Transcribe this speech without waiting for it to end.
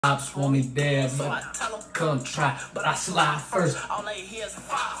Ops want me there, but I tell them come try, but I slide first. All they hear is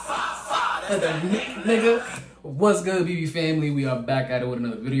nigga. What's good, BB family? We are back at it with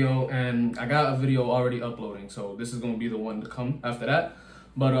another video, and I got a video already uploading, so this is gonna be the one to come after that.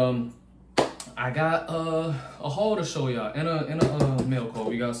 But I got a haul to show y'all in a mail call.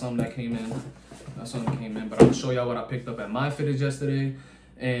 We got something that came in. But I'm gonna show y'all what I picked up at Myfitteds yesterday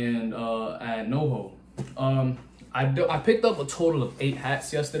and at NoHo. I picked up a total of 8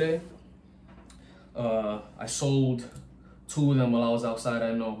 hats yesterday. I sold 2 of them while I was outside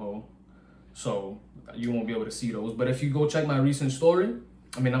at NoHo, so you won't be able to see those. But if you go check my recent story,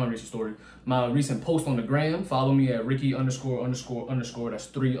 my recent post on the gram, follow me at Ricky ____, that's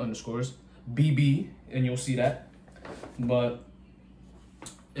 3 underscores, BB, and you'll see that. But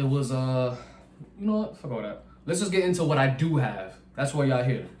it was, you know what, fuck all that. Let's just get into what I do have. That's why y'all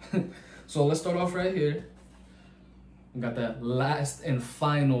here. So let's start off right here. Got that last and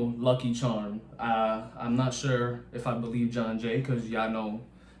final lucky charm. I'm not sure if I believe John Jay, because y'all know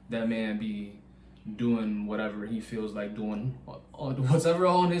that man be doing whatever he feels like doing. Whatever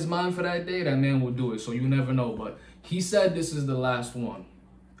on his mind for that day, that man will do it. So you never know. But he said this is the last one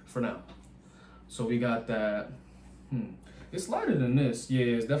for now. So we got that. It's lighter than this. Yeah,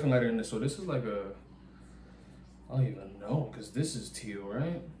 it's definitely lighter than this. So this is like a, I don't even know, because this is teal,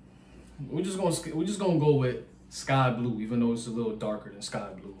 right? We're just gonna go with sky blue, even though it's a little darker than sky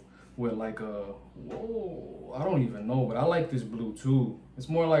blue, with like a, whoa, I don't even know, but I like this blue too. It's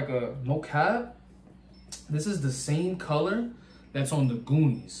more like a, no cap, this is the same color that's on the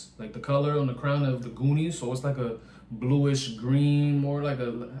Goonies, like the color on the crown of the Goonies. So it's like a bluish green, more like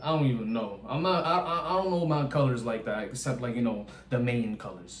a, I don't even know. I don't know my colors like that, except like, you know, the main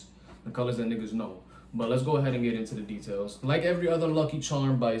colors, the colors that niggas know. But let's go ahead and get into the details. Like every other Lucky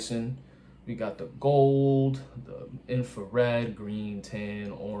Charm Bison, we got the gold, the infrared, green,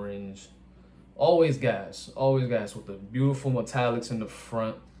 tan, orange. Always gas with the beautiful metallics in the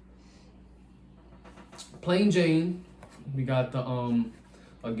front. Plain Jane, we got the,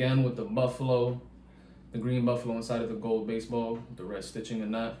 again with the buffalo, the green buffalo inside of the gold baseball, the red stitching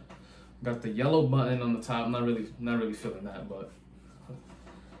and that. Got the yellow button on the top, not really feeling that, but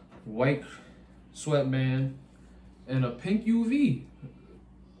white sweatband and a pink UV.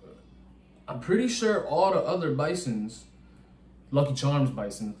 I'm pretty sure all the other Bisons, Lucky Charms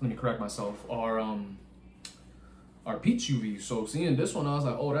Bison, let me correct myself, are peach UV. So seeing this one, I was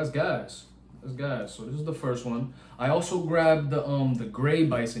like, oh, that's gas. That's gas. So this is the first one. I also grabbed the gray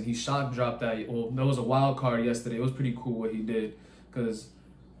Bison. He shock dropped that. Well, there was a wild card yesterday. It was pretty cool what he did, because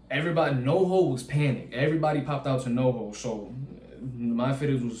everybody, NoHo was panicked. Everybody popped out to NoHo. So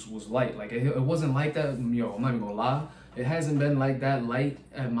Myfitteds was light. Like it wasn't like that. Yo, I'm not even gonna lie. It hasn't been like that light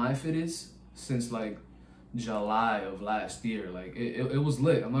at Myfitteds since like July of last year. Like it was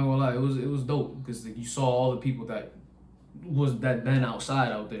lit. I'm not gonna lie. It was dope, because like, you saw all the people that been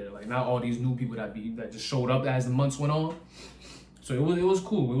outside out there. Like not all these new people that just showed up as the months went on. So it was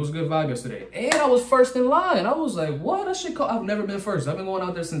cool. It was a good vibe yesterday. And I was first in line. I was like, what? That shit I've never been first. I've been going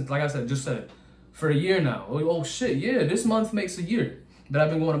out there since, like I said, for a year now. Oh shit, yeah, this month makes a year that I've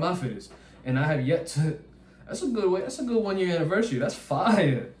been going to Myfitteds, and I have yet to. That's a good way. That's a good 1-year anniversary. That's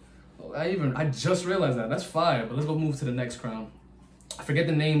fire. I just realized that. That's fire. But let's go move to the next crown. I forget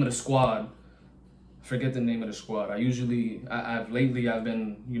the name of the squad. Lately I've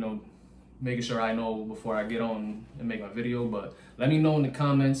been, you know, making sure I know before I get on and make my video. But let me know in the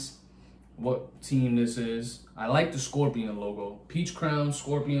comments what team this is. I like the scorpion logo. Peach crown,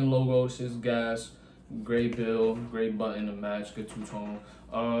 scorpion logo. This is gas. Gray bill, gray button to match. Good two-tone.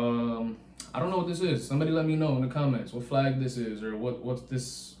 I don't know what this is. Somebody let me know in the comments what flag this is, or what's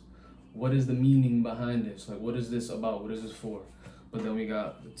this. What is the meaning behind this? Like, what is this about? What is this for? But then we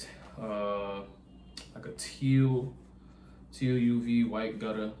got like a teal UV white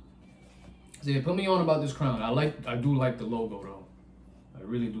gutter. So yeah, put me on about this crown. I do like the logo though. I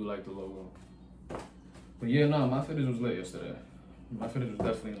really do like the logo. But yeah, no, Myfitteds was lit yesterday. Myfitteds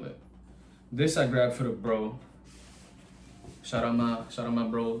was definitely lit. This I grabbed for the bro. Shout out my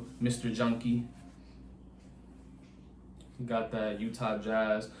bro, Mr. Junkie. Got that Utah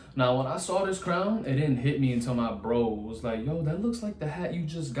Jazz. Now, when I saw this crown, it didn't hit me until my bro was like, yo, that looks like the hat you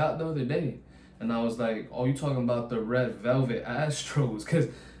just got the other day. And I was like, oh, you talking about the red velvet Astros? Because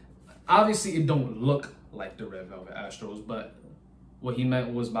obviously it don't look like the red velvet Astros, but what he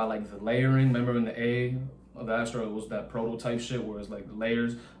meant was by like the layering. Remember in the A of the Astro, it was that prototype shit where it's like the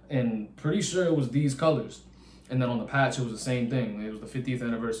layers. And pretty sure it was these colors. And then on the patch, it was the same thing. It was the 50th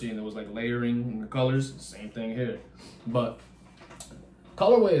anniversary, and there was like layering in the colors. Same thing here. But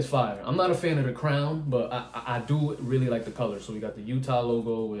Colorway is fire. I'm not a fan of the crown, but I do really like the color. So we got the Utah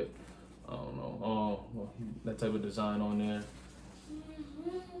logo with, I don't know, that type of design on there.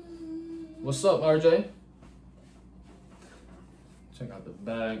 What's up, RJ? Check out the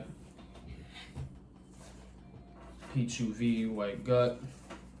bag. Peach UV, white gut.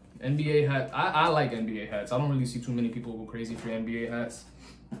 NBA hat. I like NBA hats. I don't really see too many people go crazy for NBA hats.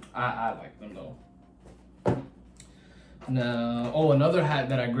 I like them though. Now, another hat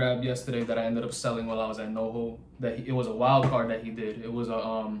that I grabbed yesterday that I ended up selling while I was at NoHo. It was a wild card that he did. It was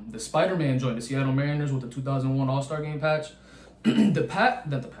the Spider-Man joint, the Seattle Mariners with the 2001 All-Star Game patch.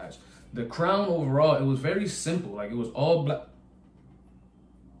 The crown overall, it was very simple. Like, it was all black.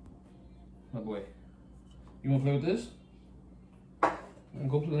 My boy, you wanna play with this?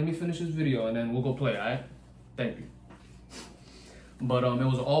 Go play. Let me finish this video and then we'll go play. All right? Thank you. But it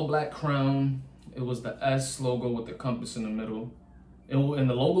was an all black crown. It was the S logo with the compass in the middle. And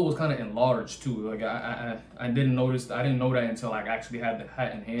the logo was kind of enlarged too. Like I didn't notice. I didn't know that until I actually had the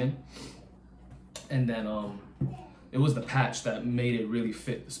hat in hand. And then it was the patch that made it really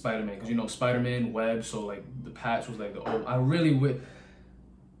fit the Spider-Man, because you know Spider-Man web. So like the patch was like the old. I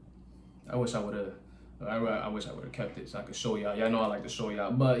wish I would have. I wish I would have kept it so I could show y'all. Y'all know I like to show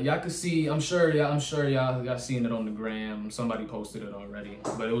y'all, but y'all could see. I'm sure y'all seen it on the gram. Somebody posted it already.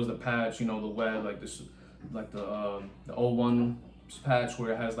 But it was the patch, you know, the web, like this, like the 01 patch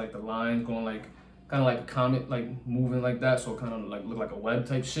where it has like the lines going like kind of like a comet, like moving like that, so it kind of like looked like a web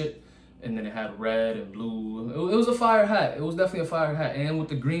type shit. And then it had red and blue. It was a fire hat. It was definitely a fire hat. And with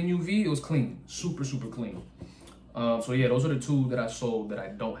the green UV, it was clean, super clean. So yeah, those are the two that I sold that I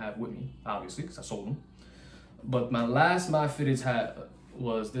don't have with me, obviously, because I sold them. But my last Myfitteds hat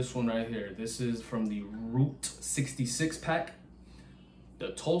was this one right here. This is from the Route 66 pack.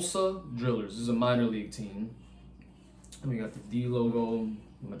 The Tulsa Drillers. This is a minor league team. And we got the D logo,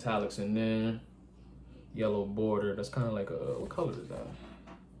 metallics in there. Yellow border. That's kind of like a, what color is that?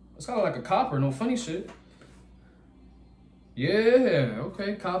 It's kind of like a copper, no funny shit. Yeah,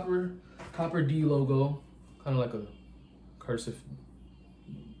 okay, copper D logo. Kind of like a cursive.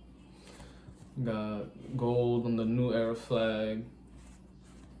 Got gold on the New Era flag.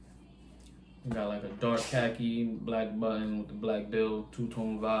 Got like a dark khaki, black button with the black bill,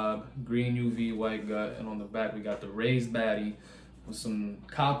 two-tone vibe, green UV, white gut, and on the back we got the raised baddie with some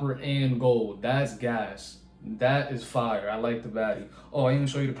copper and gold. That's gas. That is fire. I like the baddie. Oh, I didn't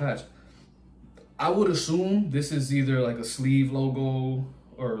even show you the patch. I would assume this is either like a sleeve logo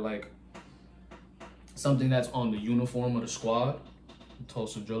or like something that's on the uniform of the squad.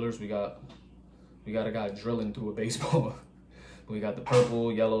 Tulsa Drillers, we got a guy drilling through a baseball. We got the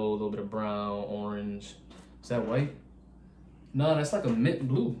purple, yellow, a little bit of brown, orange. Is that white? No, that's like a mint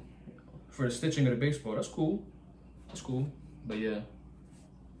blue for the stitching of the baseball. That's cool. That's cool. But yeah,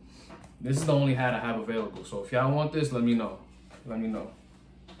 this is the only hat I have available. So if y'all want this, let me know. Let me know.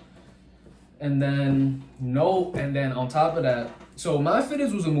 And then on top of that, so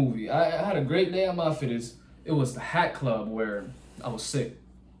Myfitteds was a movie. I had a great day at Myfitteds. It was the Hatclub where I was sick.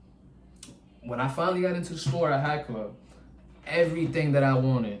 When I finally got into the store at Hatclub, everything that I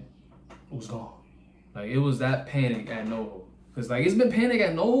wanted was gone. Like, it was that panic at NoHo. Because, like, it's been panic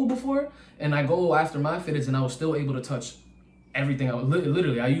at NoHo before, and I go after Myfitteds, and I was still able to touch everything.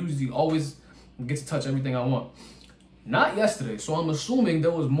 Literally, I usually always get to touch everything I want. Not yesterday, so I'm assuming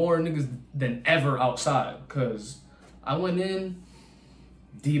there was more niggas than ever outside. Because I went in,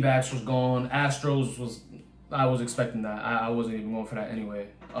 D-backs was gone, Astros was... I was expecting that. I wasn't even going for that anyway.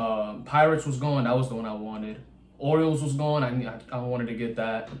 Pirates was gone. That was the one I wanted. Orioles was gone. I wanted to get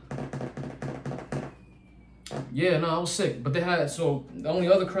that. Yeah, no, I was sick. But they had, so the only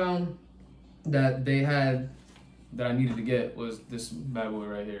other crown that they had that I needed to get was this bad boy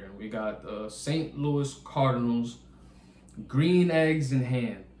right here. We got St. Louis Cardinals green eggs and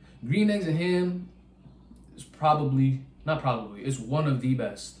ham. Green eggs and ham is it's one of the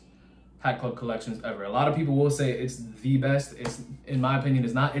best Hatclub collections ever. A lot of people will say it's the best. It's, in my opinion,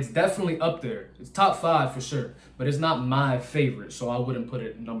 it's not. It's definitely up there. It's top 5 for sure, but it's not my favorite, so I wouldn't put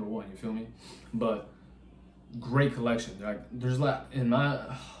it number 1, you feel me? But great collection. Like, there's like,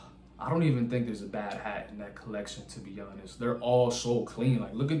 I don't even think there's a bad hat in that collection, to be honest. They're all so clean.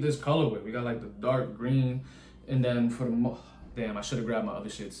 Like, look at this colorway. We got like the dark green, and then for the, damn, I should have grabbed my other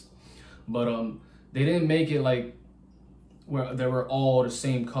shits. But they didn't make it like, where they were all the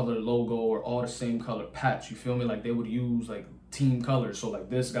same color logo or all the same color patch, you feel me? Like, they would use like team colors. So like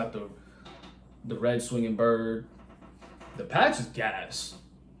this got the red swinging bird. The patch is gas.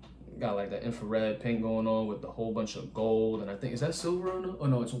 Got like that infrared pink going on with a whole bunch of gold, and I think, is that silver on it? Oh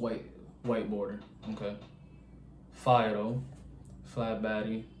no, it's white border. Okay. Fire though. flat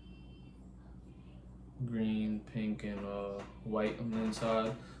baddie. Green, pink, and white on the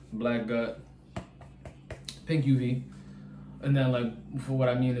inside. Black gut. Pink UV. And then like, for what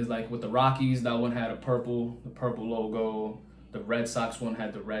I mean is like with the Rockies, that one had the purple logo. The Red Sox one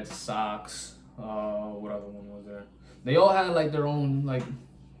had the Red Sox. What other one was there? They all had like their own like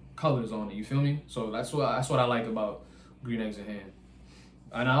colors on it, you feel me? So that's what I like about green eggs and ham.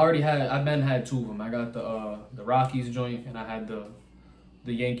 And I've been had two of them. I got the Rockies joint, and I had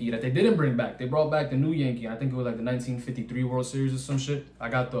the Yankee that they didn't bring back. They brought back the new Yankee. I think it was like the 1953 World Series or some shit. I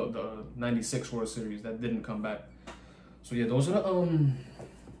got the 96 World Series that didn't come back. So yeah, those are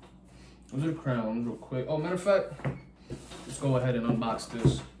the crowns real quick. Oh, matter of fact, let's go ahead and unbox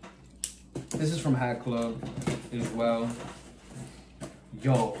this. This is from Hatclub as well.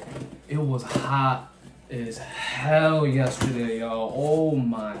 Yo, it was hot as hell yesterday, y'all. Oh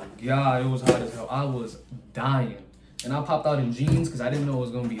my God, it was hot as hell. I was dying. And I popped out in jeans because I didn't know it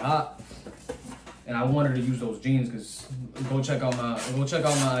was gonna be hot. And I wanted to use those jeans because go check out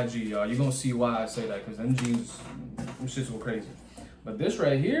my IG, y'all. You're gonna see why I say that, because them jeans, them shits were crazy. But this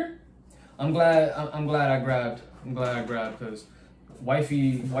right here, I'm glad I grabbed because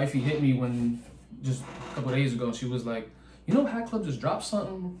wifey hit me when just a couple of days ago, and she was like, you know, Hatclub just dropped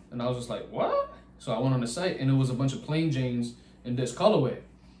something, and I was just like, what? So I went on the site, and it was a bunch of plain Janes in this colorway.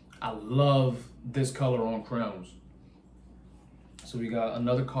 I love this color on crowns. So we got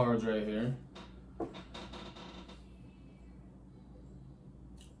another cards right here.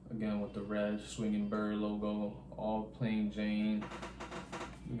 Again with the red swinging bird logo, all plain Jane.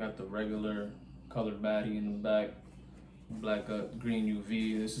 We got the regular colored baddie in the back. Black green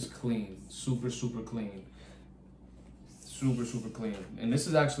UV. This is clean, super clean, super clean. And this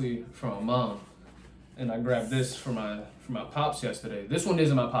is actually from my mom, and I grabbed this for my pops yesterday. This one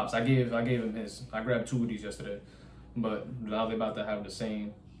isn't my pops. I gave him his. I grabbed two of these yesterday, but now they're about to have the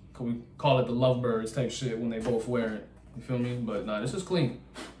same. We call it the lovebirds type shit when they both wear it. You feel me? But nah, this is clean.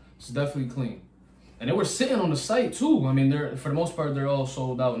 It's definitely clean. And they were sitting on the site too. I mean, they're for the most part they're all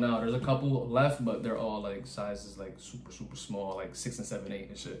sold out now. There's a couple left, but they're all like sizes like super small, like 6 and 7, 8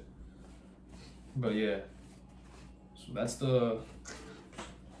 and shit. But yeah, so that's the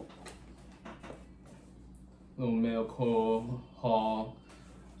little mail call haul.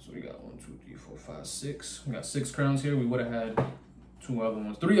 So we got 1, 2, 3, 4, 5, 6. We got 6 crowns here. We would have had 3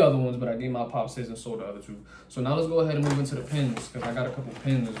 other ones, but I gave my pops his and sold the other 2. So now let's go ahead and move into the pins, because I got a couple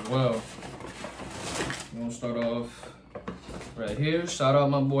pins as well. We're gonna start off right here. Shout out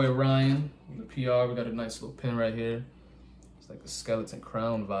my boy Ryan, the PR. We got a nice little pin right here. It's like a skeleton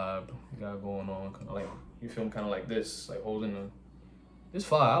crown vibe we got going on. Kind of like, you feel kind of like this, like holding the. It's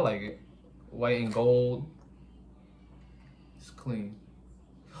fire. I like it. White and gold. It's clean.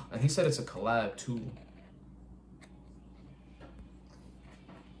 And he said it's a collab too.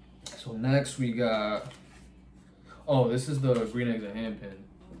 So next we got. Oh, this is the green eggs and ham pin.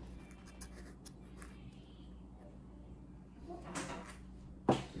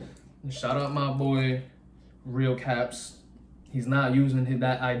 Shout out my boy, Real Caps. He's not using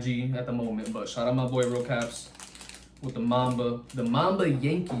that IG at the moment, but shout out my boy, Real Caps, with the Mamba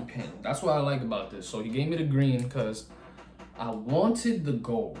Yankee pin. That's what I like about this. So he gave me the green because I wanted the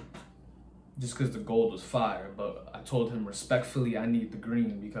gold, just because the gold was fire. But I told him respectfully I need the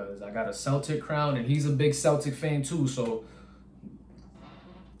green because I got a Celtic crown and he's a big Celtic fan too. So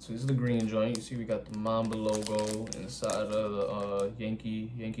this is the green joint. You see we got the Mamba logo inside of the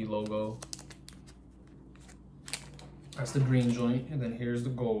Yankee logo. That's the green joint, and then here's the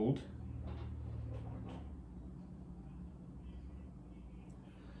gold.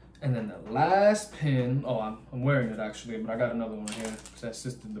 And then the last pin, oh, I'm wearing it actually, but I got another one here because I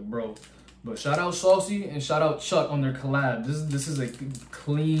assisted the bro. But shout out Saucy and shout out Chuck on their collab. This is a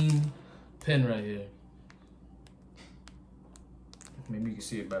clean pin right here. Maybe you can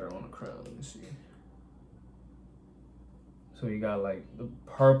see it better on the crown. Let me see. So you got like the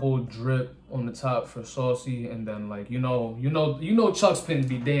purple drip on the top for Saucy, and then like you know Chuck's pins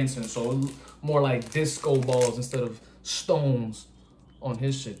be dancing, so more like disco balls instead of stones on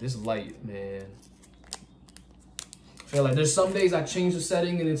his shit. This light, man. I feel like there's some days I change the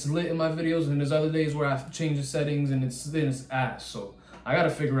setting and it's lit in my videos, and there's other days where I change the settings and it's ass. So I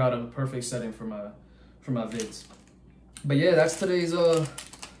gotta figure out a perfect setting for my vids. But yeah, that's today's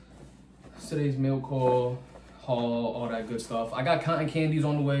mail call, haul, all that good stuff. I got cotton candies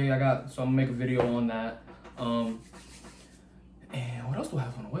on the way. So I'm gonna make a video on that. And what else do I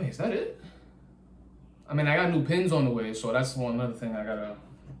have on the way? Is that it? I mean, I got new pins on the way, so that's another thing I got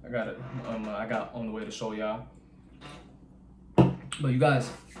on the way to show y'all. But you guys,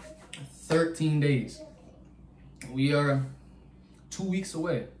 13 days. We are 2 weeks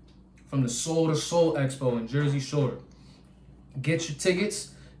away from the Soul to Soul Expo in Jersey Shore. Get your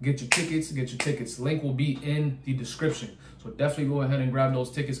tickets, get your tickets, get your tickets. Link will be in the description. So definitely go ahead and grab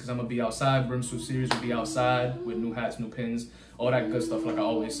those tickets because I'm going to be outside. Brimstone Series will be outside with new hats, new pins, all that good stuff like I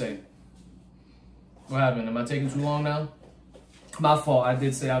always say. What happened? Am I taking too long now? My fault. I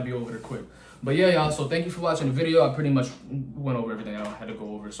did say I'd be over there quick. But yeah, y'all, so thank you for watching the video. I pretty much went over everything I had to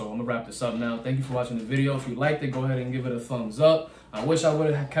go over, so I'm going to wrap this up now. Thank you for watching the video. If you liked it, go ahead and give it a thumbs up. I wish I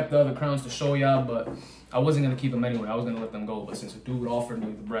would have kept the other crowns to show y'all, but I wasn't going to keep them anyway. I was going to let them go, but since a dude offered me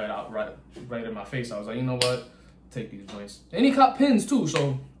the bread out right in my face, I was like, you know what? Take these joints. And he caught pins too,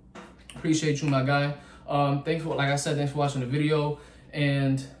 so appreciate you, my guy. Thanks for, like I said, thanks for watching the video.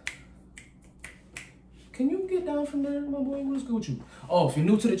 And can you get down from there, my boy? What's good with you? Oh, if you're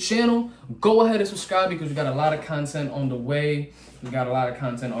new to the channel, go ahead and subscribe because we got a lot of content on the way. We got a lot of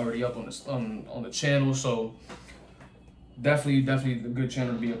content already up on the channel, so definitely a good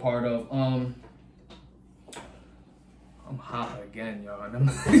channel to be a part of. I'm hot again, y'all.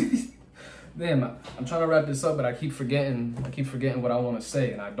 Damn, I'm trying to wrap this up, but I keep forgetting what I want to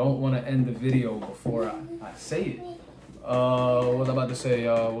say, and I don't want to end the video before I say it. What was I about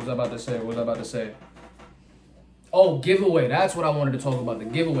to say? Oh, giveaway. That's what I wanted to talk about. The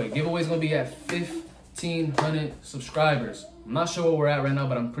giveaway. Giveaway is going to be at 1,500 subscribers. I'm not sure where we're at right now,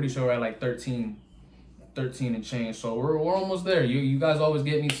 but I'm pretty sure we're at like 13 and change. So we're almost there. You guys always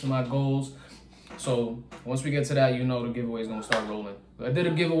get me to my goals. So once we get to that, you know the giveaway is going to start rolling. I did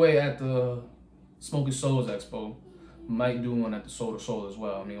a giveaway at the Smoky Souls Expo. Might do one at the Soul to Soul as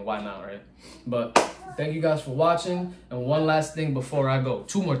well. I mean, why not, right? But thank you guys for watching. And one last thing before I go.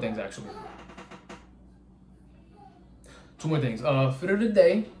 Two more things, actually. Two more things. Fit of the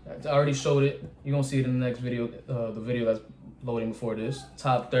day. I already showed it. You're going to see it in the next video. The video that's loading before this.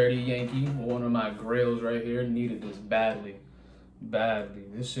 Top 30 Yankee. One of my grails right here. Needed this badly.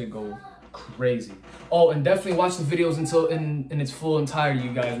 This shit go crazy. Oh, and definitely watch the videos until in its full entirety,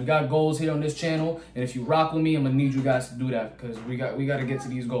 you guys. We got goals here on this channel. And if you rock with me, I'm going to need you guys to do that. Because we got to get to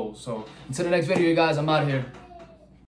these goals. So until the next video, you guys, I'm out of here.